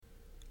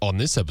On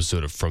this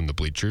episode of From the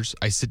Bleachers,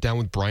 I sit down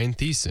with Brian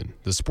Thiessen,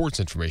 the Sports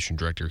Information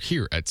Director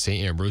here at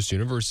St. Ambrose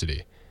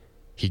University.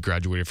 He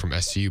graduated from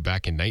SCU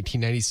back in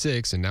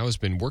 1996 and now has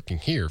been working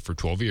here for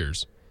 12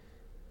 years.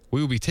 We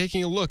will be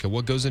taking a look at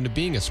what goes into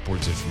being a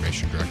Sports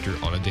Information Director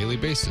on a daily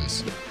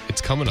basis.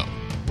 It's coming up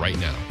right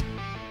now.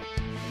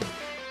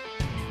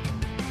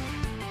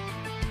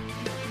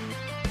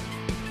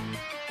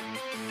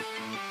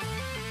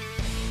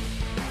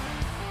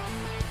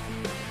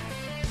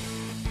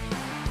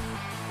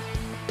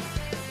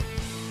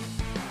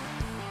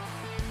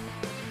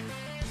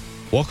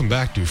 Welcome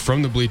back to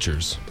From the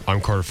Bleachers.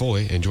 I'm Carter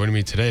Foley, and joining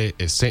me today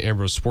is St.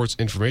 Ambrose Sports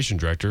Information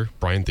Director,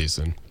 Brian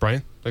Thiessen.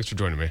 Brian, thanks for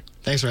joining me.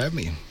 Thanks for having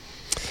me.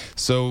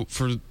 So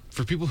for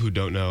people who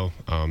don't know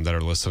that are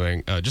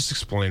listening, just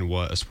explain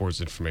what a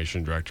Sports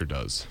Information Director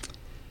does.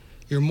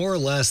 You're more or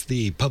less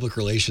the public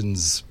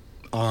relations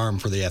arm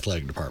for the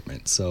athletic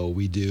department. So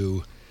we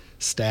do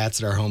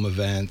stats at our home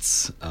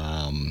events,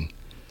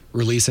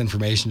 release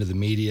information to the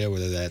media,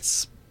 whether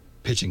that's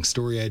pitching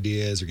story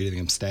ideas or getting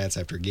them stats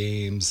after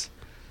games.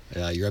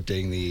 You're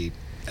updating the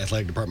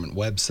athletic department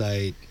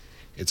website.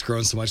 It's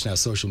grown so much now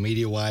social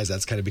media-wise.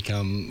 That's kind of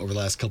become, over the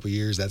last couple of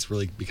years, that's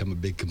really become a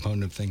big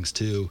component of things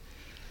too.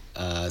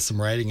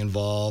 Some writing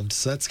involved.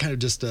 So that's kind of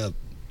just a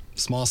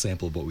small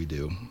sample of what we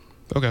do.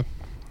 Okay.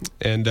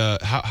 And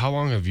how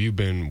long have you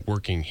been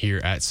working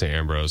here at St.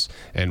 Ambrose,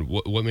 and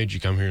what made you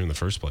come here in the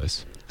first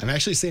place? I'm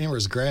actually a St.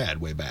 Ambrose grad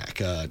way back,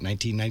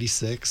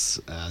 1996.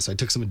 So I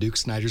took some of Duke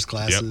Snider's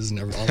classes and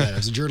all that. I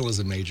was a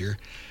journalism major.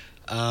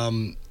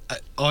 I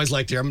always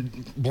liked it.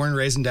 I'm born and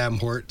raised in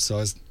Davenport, so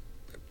I was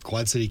a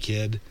Quad City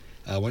kid.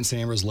 Went to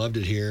St. Ambrose, loved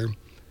it here.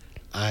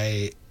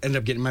 I ended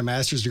up getting my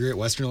master's degree at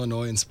Western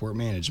Illinois in sport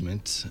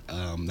management.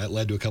 That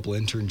led to a couple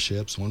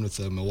internships, one with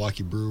the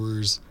Milwaukee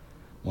Brewers,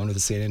 one with the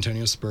San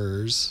Antonio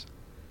Spurs.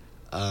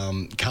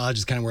 College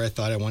is kind of where I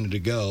thought I wanted to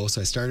go,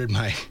 so I started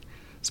my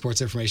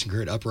sports information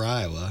career at Upper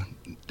Iowa.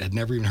 I'd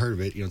never even heard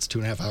of it. It's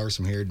 2.5 hours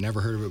from here.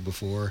 Never heard of it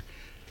before.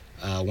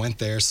 Went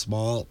there,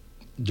 small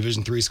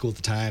Division III school at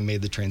the time,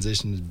 made the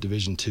transition to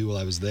Division II while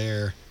I was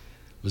there.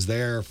 Was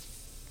there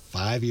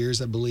 5 years,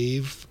 I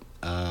believe.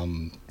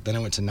 Then I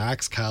went to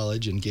Knox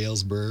College in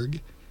Galesburg.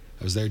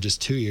 I was there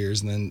just 2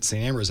 years, and then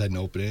St. Ambrose had an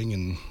opening,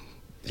 and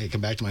I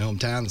come back to my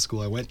hometown, the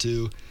school I went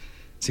to.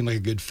 Seemed like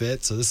a good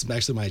fit. So this is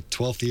actually my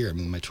 12th year. I'm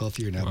in my 12th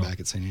year now back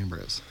at St.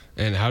 Ambrose.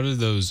 And how did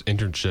those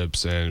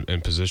internships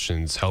and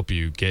positions help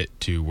you get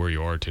to where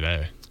you are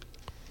today?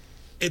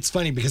 It's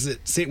funny because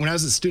when I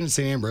was a student at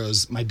St.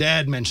 Ambrose, my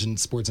dad mentioned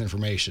sports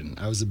information.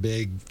 I was a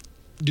big,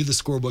 do the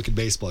scorebook at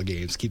baseball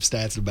games, keep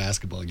stats at a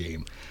basketball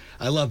game.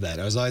 I love that.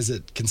 I was always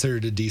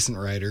considered a decent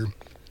writer.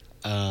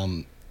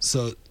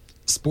 So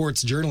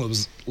sports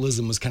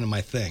journalism was kind of my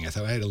thing. I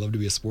thought I'd love to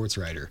be a sports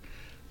writer.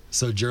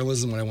 So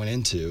journalism, what I went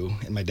into,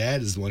 and my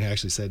dad is the one who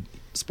actually said,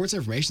 sports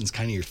information is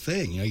kind of your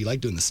thing. You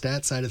like doing the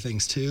stats side of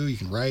things too. You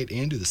can write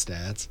and do the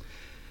stats.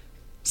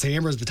 St.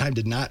 Ambrose at the time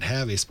did not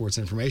have a sports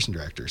information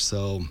director.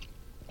 So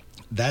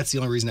that's the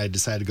only reason I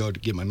decided to go to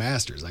get my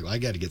master's. I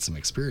got to get some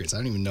experience. I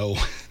don't even know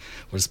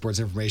what a sports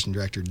information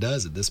director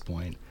does at this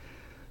point.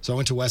 So I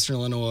went to Western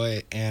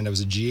Illinois, and I was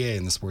a GA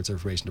in the sports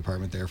information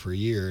department there for a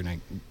year, and I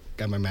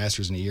got my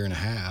master's in a year and a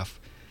half,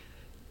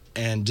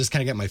 and just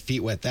kind of got my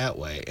feet wet that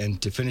way.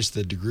 And to finish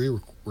the degree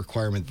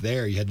requirement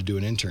there, you had to do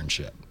an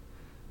internship.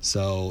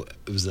 So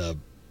it was a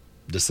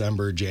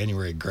December,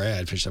 January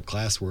grad, finished up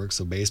classwork,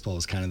 so baseball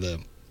was kind of the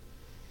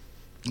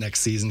next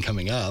season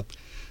coming up.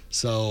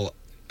 So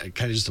I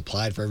kind of just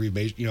applied for every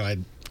major, I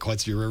had Quad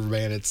City River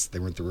Bandits. They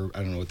weren't I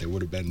don't know what they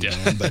would have been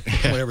then, but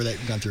whatever,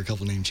 they've gone through a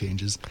couple name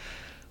changes.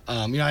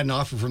 I had an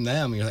offer from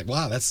them. You're like,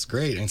 wow, that's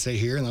great. And stay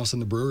here. And all of a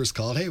sudden the Brewers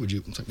called, hey, would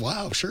you? It's like,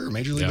 wow, sure.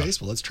 Major League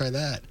Baseball. Let's try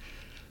that.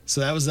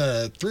 So that was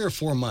a 3 or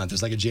 4 month. It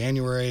was like a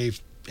January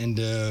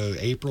into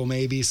April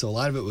maybe. So a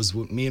lot of it was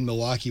me in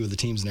Milwaukee with the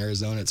teams in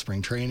Arizona at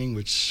spring training,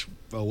 which,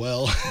 oh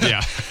well.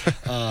 Yeah.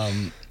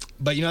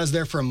 But, I was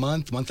there for a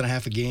month and a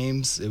half of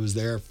games. It was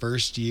their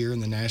first year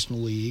in the National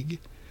League.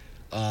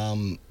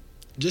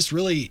 Just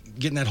really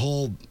getting that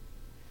whole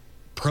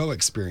pro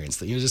experience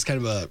that, just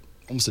kind of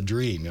almost a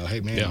dream, hey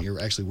man, you're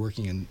actually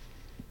working in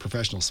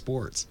professional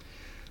sports.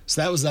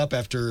 So that was up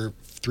after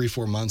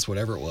 3-4 months,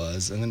 whatever it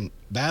was. And then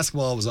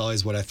basketball was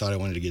always what I thought I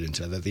wanted to get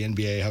into. I thought the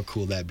NBA, how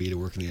cool would that be to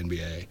work in the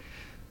NBA?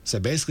 So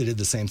I basically did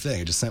the same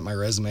thing. I just sent my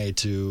resume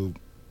to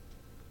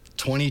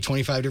 20,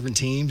 25 different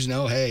teams,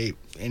 hey,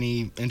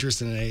 any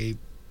interest in a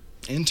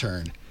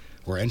intern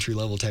or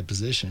entry-level type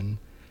position.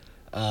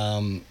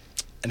 And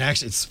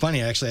actually, it's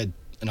funny, I actually had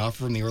an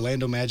offer from the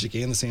Orlando Magic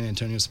and the San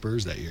Antonio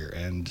Spurs that year,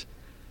 and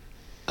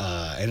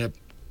ended up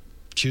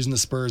choosing the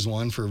Spurs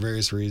one for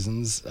various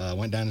reasons.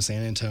 Went down to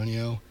San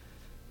Antonio,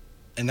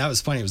 and that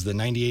was funny. It was the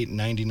 98 and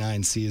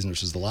 99 season,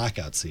 which was the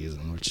lockout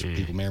season, which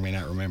people may or may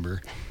not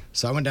remember.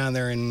 So I went down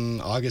there in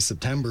August,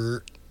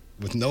 September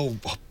with we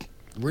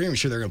weren't even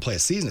sure they were going to play a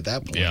season at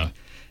that point. Yeah.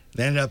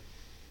 They ended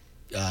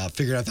up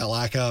figuring out that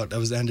lockout. That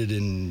was ended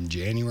in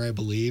January, I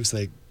believe, so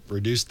they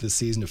reduced the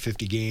season to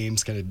 50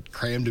 games, kind of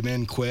crammed them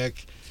in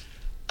quick.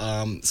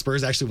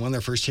 Spurs actually won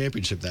their first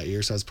championship that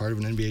year, so I was part of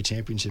an NBA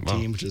championship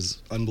team, which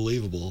is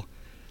unbelievable.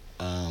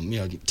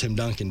 Tim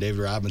Duncan,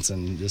 David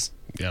Robinson, just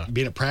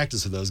being at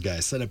practice with those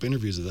guys, set up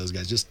interviews with those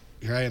guys. Just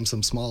here I am,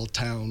 some small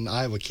town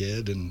Iowa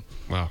kid, and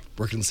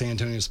working the San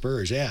Antonio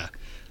Spurs. Yeah.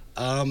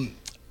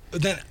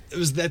 But then it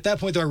was at that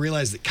point, though, I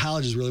realized that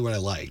college is really what I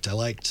liked. I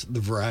liked the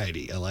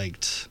variety. I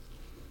liked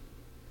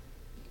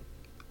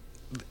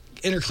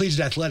intercollegiate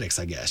athletics,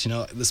 I guess.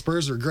 The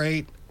Spurs were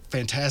great,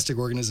 fantastic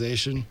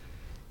organization.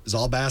 It was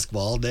all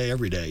basketball all day,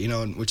 every day,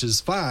 which is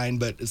fine,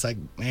 but it's like,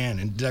 man,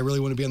 and did I really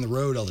want to be on the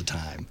road all the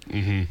time?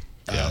 Mm-hmm.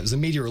 Yeah. It was a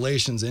media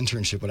relations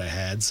internship what I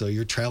had, so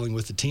you're traveling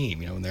with the team,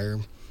 when they're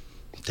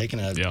taking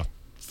a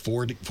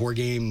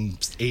 4-game,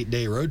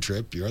 8-day road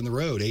trip, you're on the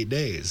road 8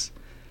 days.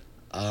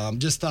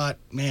 Just thought,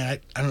 man,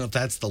 I don't know if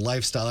that's the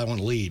lifestyle I want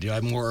to lead. I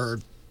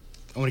want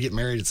to get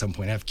married at some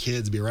point, have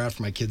kids, be around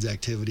for my kids'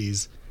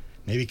 activities.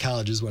 Maybe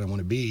college is what I want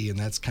to be, and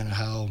that's kind of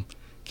how I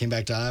came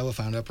back to Iowa,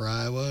 found Upper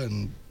Iowa,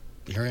 and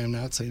here I am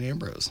now at St.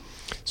 Ambrose.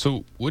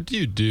 So what do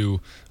you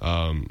do,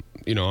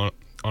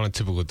 on a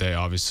typical day?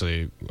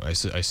 Obviously, I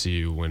see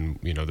you when,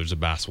 there's a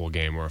basketball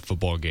game or a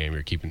football game,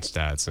 you're keeping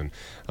stats, and,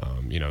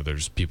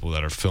 there's people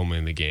that are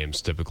filming the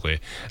games typically.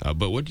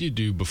 But what do you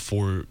do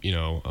before,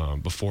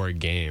 before a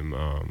game,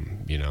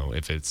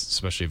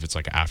 especially if it's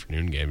like an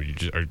afternoon game,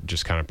 you are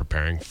just kind of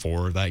preparing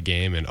for that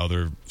game and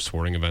other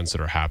sporting events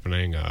that are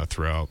happening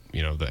throughout,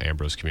 the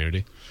Ambrose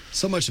community?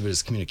 So much of it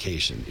is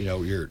communication.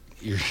 You're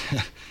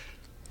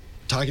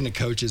talking to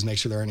coaches, make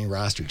sure there aren't any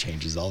roster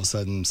changes. All of a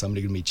sudden,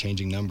 somebody can be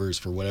changing numbers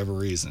for whatever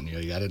reason.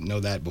 You got to know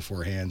that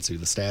beforehand, so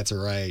the stats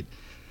are right.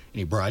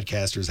 Any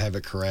broadcasters have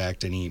it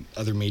correct. Any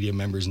other media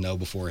members know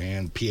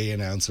beforehand. PA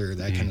announcer,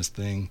 that kind of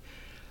thing.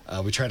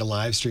 We try to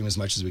live stream as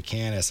much as we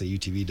can.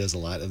 SAUTV does a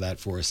lot of that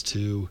for us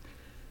too.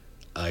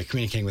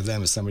 Communicating with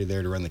them as somebody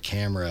there to run the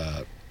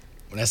camera.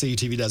 When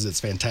SAUTV does it, it's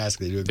fantastic.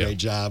 They do a great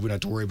job. We don't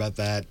have to worry about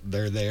that.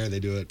 They're there. They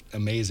do an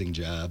amazing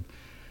job.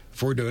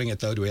 If we're doing it,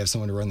 though, do we have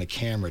someone to run the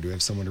camera? Do we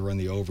have someone to run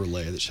the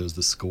overlay that shows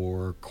the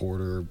score,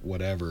 quarter,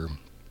 whatever?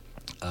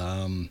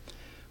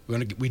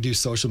 We do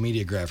social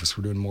media graphics.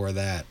 We're doing more of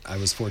that. I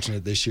was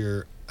fortunate this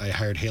year. I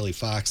hired Haley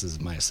Fox as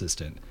my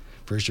assistant.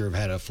 First year I've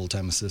had a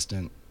full-time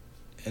assistant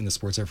in the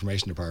sports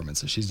information department,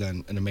 so she's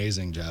done an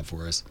amazing job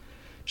for us.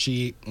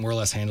 She more or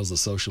less handles the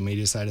social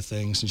media side of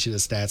things, and she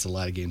does stats at a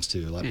lot of games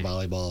too, a lot of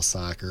volleyball,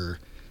 soccer.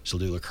 She'll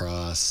do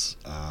lacrosse,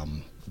 a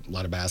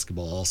lot of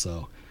basketball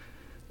also.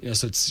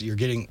 So you're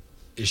getting,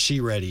 is she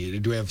ready?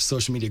 Do we have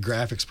social media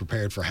graphics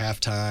prepared for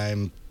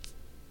halftime,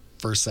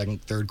 first,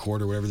 second, third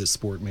quarter, whatever the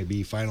sport may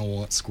be,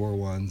 final score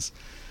ones?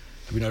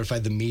 Have we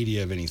notified the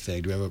media of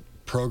anything? Do we have a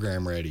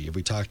program ready? Have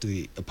we talked to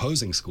the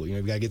opposing school?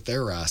 You've got to get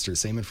their roster,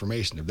 same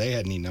information. If they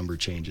had any number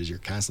changes, you're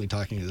constantly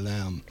talking to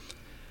them.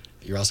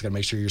 You're also got to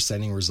make sure you're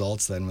sending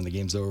results then when the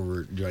game's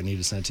over. Do I need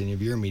to send it to any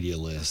of your media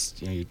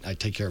lists? I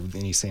take care of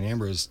any St.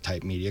 Ambrose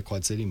type media,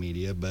 Quad City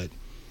media, but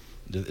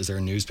is there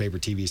a newspaper,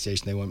 TV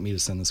station they want me to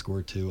send the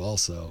score to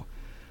also?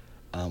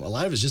 A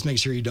lot of it's just make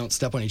sure you don't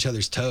step on each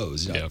other's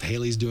toes. If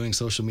Haley's doing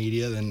social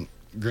media, then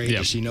great.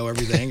 Does she know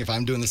everything? If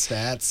I'm doing the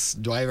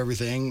stats, do I have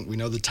everything? We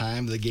know the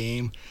time of the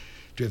game.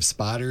 Do we have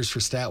spotters for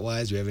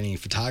stat-wise? Do we have any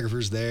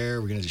photographers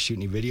there? We're going to shoot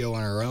any video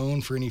on our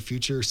own for any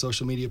future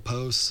social media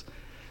posts?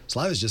 So a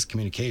lot of it's just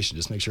communication.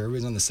 Just make sure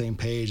everybody's on the same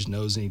page,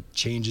 knows any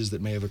changes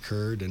that may have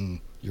occurred, and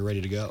you're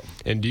ready to go.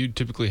 And do you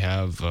typically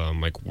have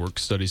work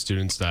study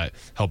students that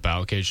help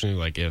out occasionally,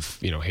 like if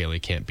Haley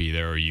can't be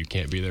there or you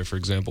can't be there, for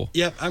example?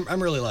 Yep,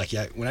 I'm really lucky.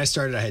 When I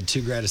started, I had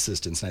 2 grad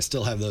assistants, and I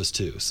still have those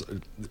 2. So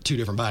 2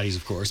 different bodies,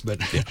 of course, but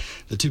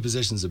the 2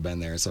 positions have been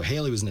there. So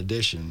Haley was an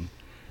addition,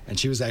 and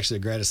she was actually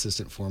a grad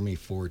assistant for me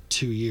for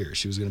 2 years.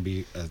 She was going to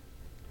be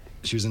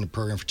she was in the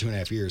program for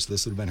 2.5 years. So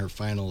this would have been her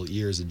final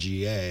year as a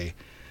GA.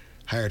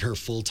 Hired her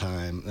full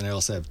time, and I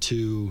also have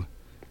 2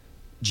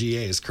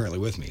 GAs currently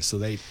with me.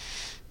 So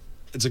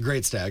it's a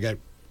great staff.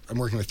 I'm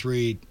working with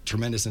 3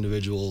 tremendous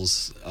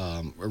individuals,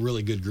 a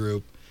really good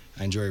group.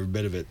 I enjoy every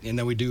bit of it. And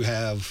then we do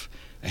have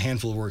a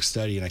handful of work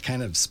study, and I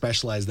kind of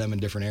specialize them in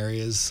different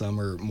areas. Some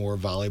are more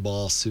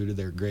volleyball suited.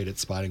 They're great at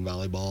spotting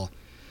volleyball.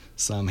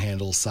 Some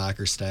handle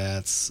soccer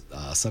stats.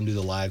 Some do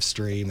the live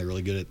stream. They're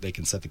really good at, they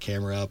can set the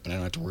camera up, and I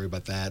don't have to worry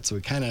about that.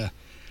 So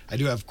I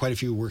do have quite a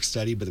few work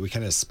study, but we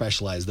kind of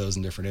specialize those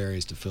in different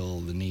areas to fill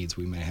the needs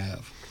we may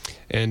have.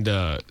 And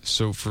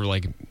so for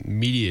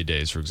media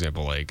days, for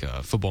example,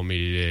 football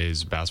media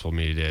days, basketball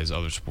media days,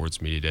 other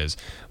sports media days,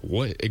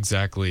 what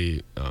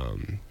exactly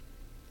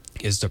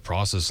is the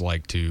process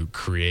like to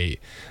create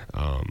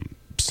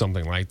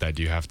something like that?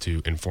 Do you have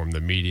to inform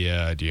the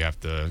media? Do you have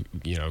to,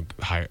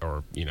 hire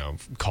or,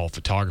 call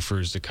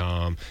photographers to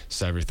come,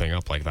 set everything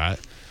up like that?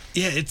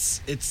 Yeah,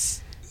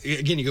 it's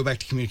again, you go back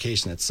to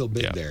communication. That's so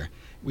big there.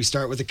 We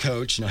start with the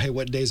coach, hey,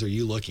 what days are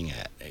you looking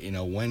at?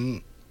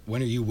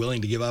 When are you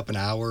willing to give up an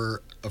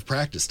hour of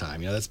practice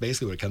time? That's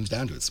basically what it comes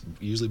down to. It's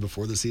usually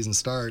before the season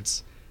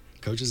starts.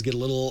 Coaches get a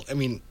little,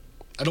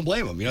 I don't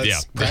blame them.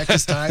 It's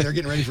practice time. They're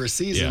getting ready for a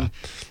season.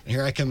 And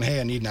here I come, hey,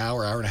 I need an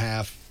hour and a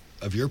half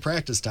of your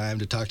practice time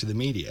to talk to the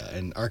media.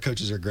 And our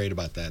coaches are great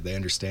about that. They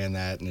understand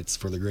that, and it's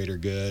for the greater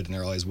good, and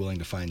they're always willing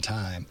to find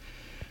time.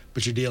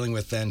 But you're dealing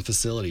with then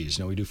facilities.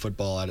 We do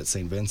football out at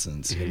St.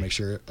 Vincent's. You got to make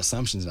sure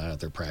Assumption's not out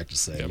there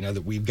practicing. Yep.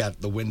 That we've got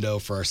the window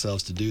for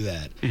ourselves to do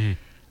that.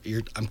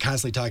 I'm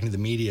constantly talking to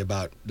the media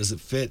about, does it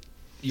fit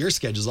your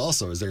schedules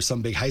also? Is there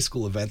some big high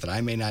school event that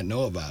I may not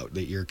know about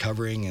that you're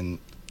covering, and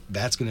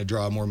that's going to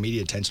draw more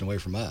media attention away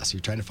from us? You're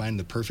trying to find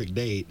the perfect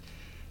date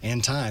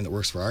and time that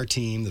works for our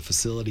team, the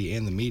facility,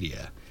 and the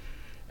media.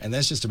 And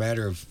that's just a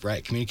matter of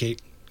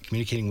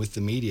communicating with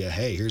the media.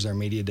 Hey, here's our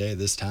media day at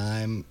this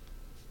time.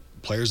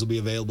 Players will be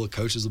available,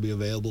 coaches will be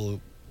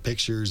available,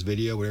 pictures,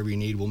 video, whatever you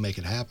need, we'll make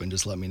it happen.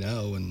 Just let me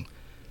know, and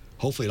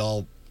hopefully it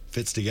all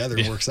fits together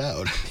and works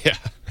out. Yeah.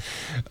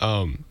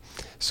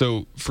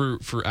 So for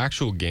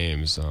actual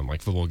games,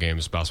 like football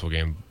games, basketball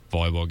game,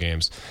 volleyball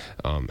games,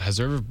 has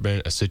there ever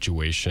been a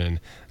situation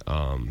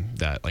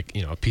that, like,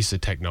 a piece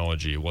of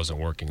technology wasn't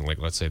working, like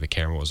let's say the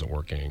camera wasn't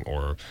working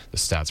or the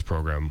stats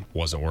program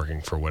wasn't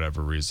working for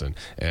whatever reason?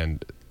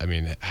 And I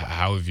mean,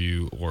 how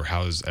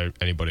has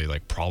anybody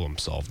like problem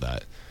solved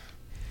that?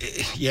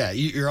 Yeah,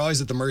 you're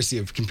always at the mercy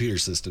of computer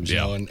systems,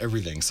 and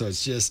everything. So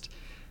it's just,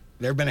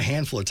 there have been a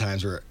handful of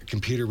times where a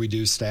computer, we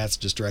do stats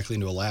just directly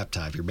into a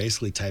laptop. You're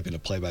basically typing a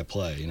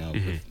play-by-play.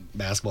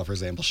 Basketball, for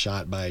example,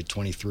 shot by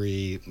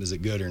 23. Is it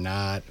good or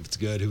not? If it's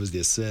good, who was the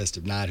assist?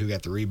 If not, who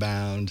got the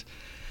rebound?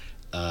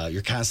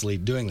 You're constantly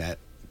doing that.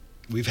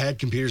 We've had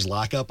computers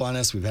lock up on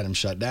us. We've had them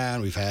shut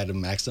down. We've had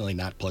them accidentally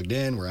not plugged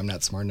in, where I'm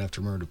not smart enough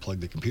to remember to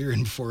plug the computer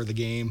in before the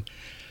game.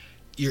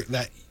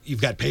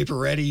 You've got paper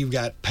ready, you've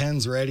got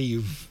pens ready,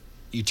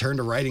 you turn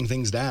to writing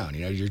things down.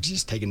 You're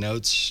just taking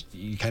notes.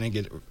 You kind of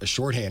get a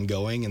shorthand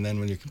going, and then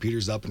when your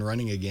computer's up and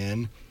running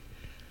again,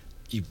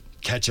 you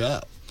catch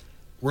up.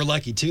 We're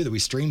lucky too that we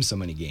stream so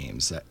many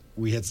games.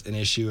 We had an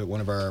issue at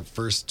one of our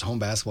first home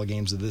basketball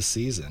games of this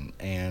season,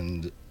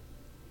 and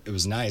it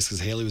was nice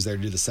because Haley was there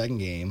to do the second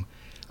game.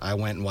 I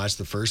went and watched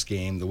the first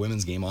game, the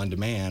women's game, on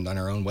demand on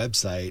our own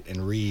website,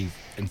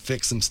 and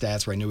fixed some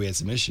stats where I knew we had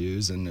some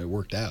issues, and it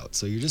worked out.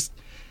 So you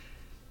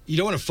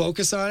don't want to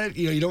focus on it.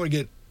 You don't want to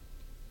get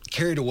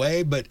carried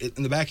away, but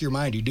in the back of your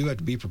mind, you do have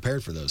to be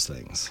prepared for those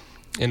things.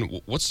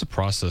 And what's the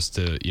process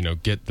to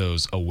get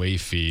those away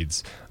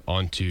feeds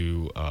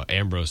onto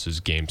Ambrose's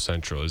Game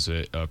Central? Is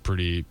it a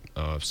pretty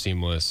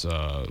seamless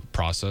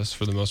process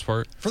for the most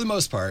part? For the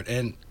most part,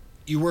 and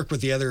you work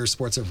with the other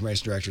sports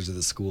information directors of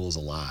the schools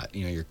a lot.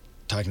 You're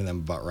talking to them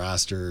about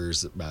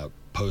rosters, about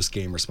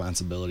post-game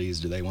responsibilities.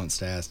 Do they want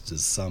stats?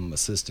 Does some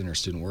assistant or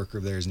student worker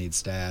of theirs need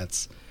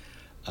stats?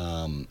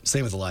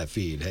 Same with the live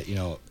feed.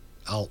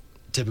 I'll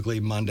typically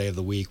Monday of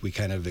the week, we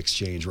kind of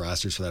exchange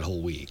rosters for that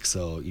whole week.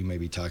 So you may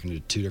be talking to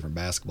two different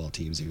basketball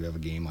teams if you have a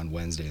game on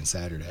Wednesday and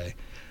Saturday.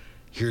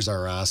 Here's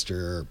our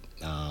roster.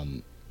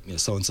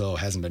 So-and-so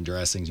hasn't been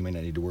dressing. You may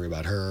not need to worry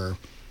about her.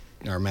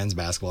 Our men's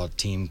basketball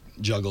team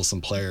juggles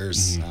some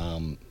players.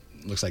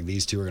 Looks like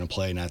these two are going to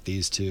play, not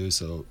these two.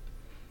 So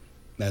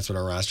that's what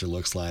our roster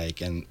looks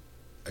like. And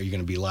are you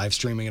going to be live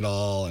streaming at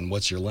all? And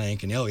what's your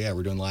link? And,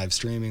 we're doing live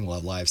streaming. We'll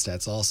have live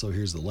stats also.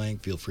 Here's the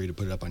link. Feel free to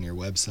put it up on your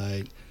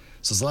website.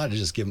 So it's a lot of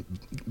just give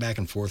back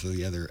and forth with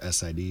the other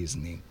SIDs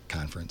in the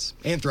conference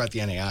and throughout the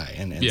NAI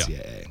and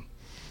NCAA.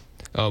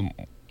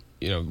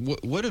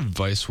 What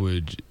advice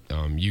would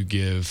you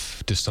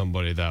give to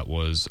somebody that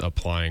was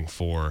applying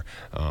for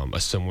a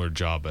similar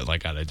job at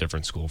a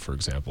different school, for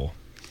example?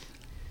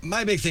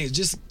 My big thing is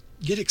just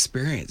get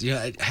experience.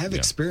 Have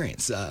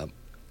experience.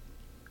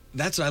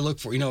 That's what I look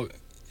for.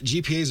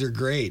 GPAs are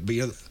great, but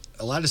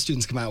a lot of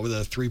students come out with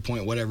a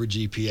 3-point whatever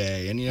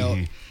GPA,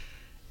 and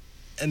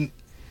and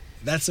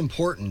that's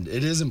important.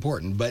 It is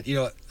important, but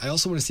I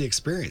also want to see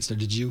experience. Now,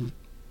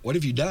 what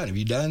have you done? Have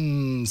you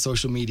done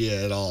social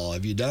media at all?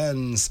 Have you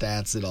done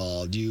stats at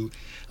all?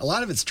 A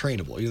lot of it's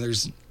trainable.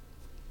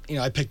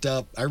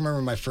 I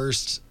remember my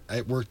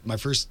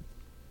first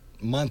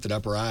month at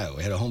Upper Iowa.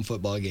 I had a home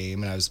football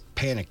game, and I was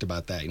panicked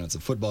about that. It's a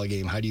football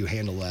game. How do you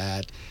handle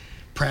that?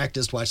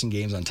 Practiced watching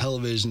games on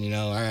television.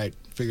 All right,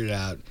 figured it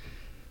out.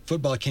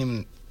 Football came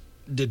and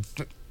did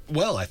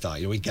well, I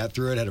thought. We got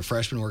through it, had a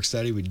freshman work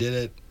study. We did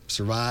it,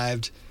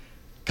 survived.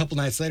 A couple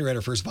nights later, we had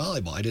our first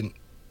volleyball. I didn't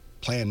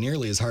plan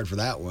nearly as hard for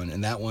that one.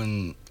 And that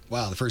one,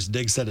 wow, the first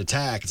dig set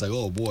attack, it's like,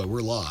 oh boy,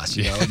 we're lost.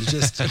 It's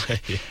just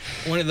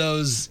one of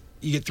those,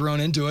 you get thrown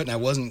into it, and I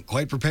wasn't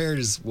quite prepared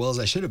as well as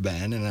I should have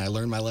been, and I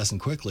learned my lesson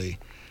quickly.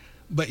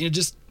 But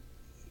just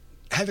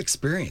have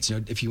experience.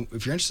 If you're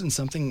interested in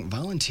something,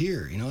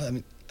 volunteer.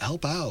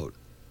 Help out,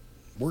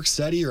 work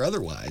study or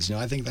otherwise.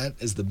 I think that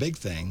is the big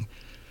thing.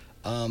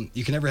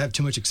 You can never have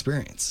too much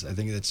experience. I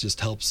think that just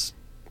helps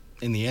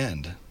in the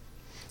end.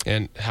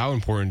 And how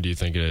important do you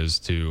think it is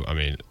to,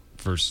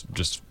 first,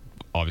 just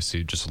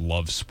obviously just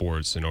love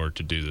sports in order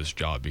to do this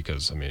job?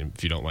 Because,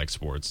 if you don't like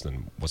sports,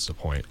 then what's the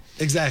point?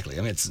 Exactly.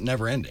 It's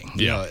never ending.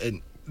 Yeah.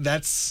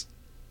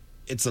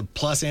 It's a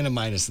plus and a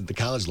minus at the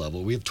college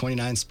level. We have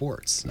 29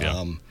 sports.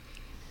 Yeah.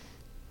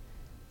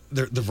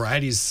 The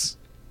variety's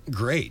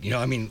great.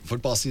 I mean,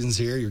 football season's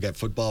here. You've got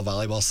football,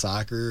 volleyball,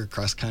 soccer,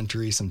 cross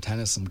country, some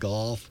tennis, some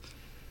golf.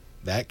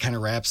 That kind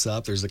of wraps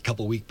up. There's a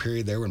couple week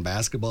period there when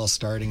basketball's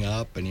starting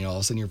up, and all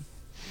of a sudden you're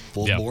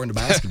full bore into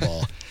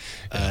basketball.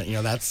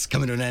 That's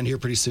coming to an end here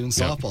pretty soon.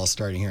 Softball's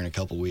starting here in a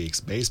couple weeks.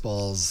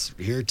 Baseball's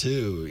here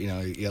too. You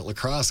got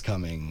lacrosse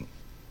coming.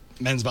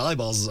 Men's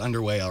volleyball's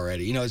underway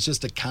already. It's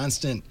just a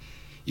constant.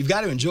 You've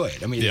got to enjoy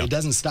it. I mean, it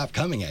doesn't stop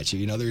coming at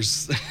you.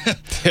 There's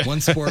one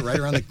sport right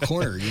around the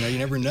corner. You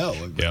never know.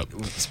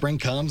 Spring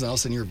comes, and all of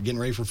a sudden you're getting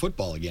ready for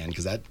football again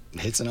because that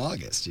hits in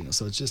August.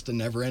 So it's just a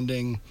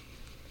never-ending.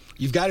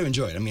 You've got to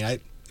enjoy it. I mean,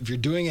 if you're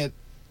doing it,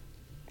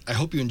 I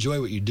hope you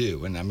enjoy what you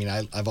do. And I mean,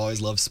 I've always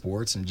loved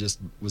sports, and it just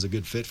was a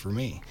good fit for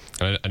me.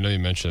 I know you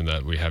mentioned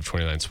that we have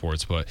 29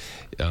 sports, but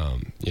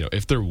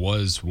if there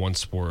was one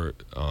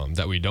sport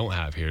that we don't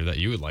have here that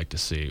you would like to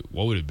see,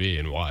 what would it be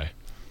and why?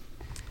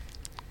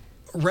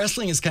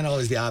 Wrestling is kind of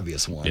always the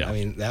obvious one. Yeah. I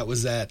mean, that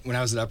was when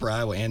I was at Upper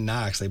Iowa and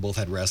Knox, they both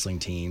had wrestling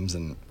teams,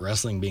 and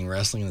wrestling being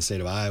wrestling in the state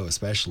of Iowa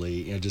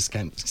especially, just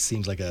kind of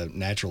seems like a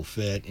natural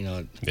fit.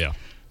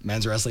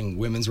 Men's wrestling,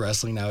 women's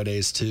wrestling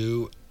nowadays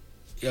too.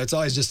 It's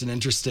always just an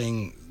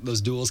interesting.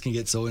 Those duels can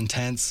get so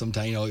intense.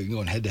 Sometimes you're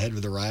going head to head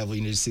with a rival.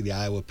 You just see the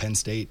Iowa Penn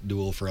State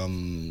duel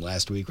from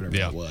last week, whatever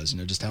that was.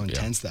 Just how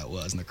intense that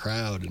was, and the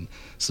crowd and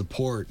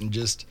support, and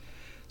just.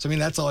 So I mean,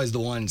 that's always the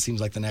one. Seems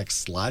like the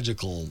next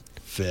logical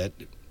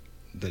fit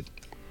that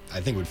I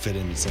think would fit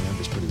into St.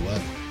 Ambrose pretty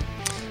well.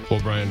 Well,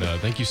 Brian,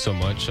 thank you so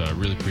much. I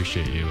really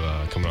appreciate you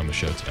coming on the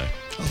show today.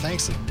 Oh,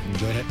 thanks.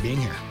 Enjoyed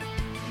being here.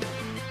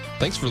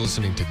 Thanks for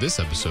listening to this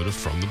episode of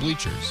From the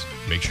Bleachers.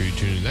 Make sure you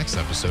tune in to the next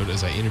episode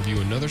as I interview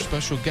another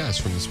special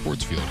guest from the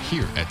sports field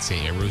here at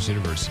St. Ambrose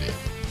University.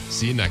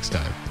 See you next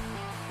time.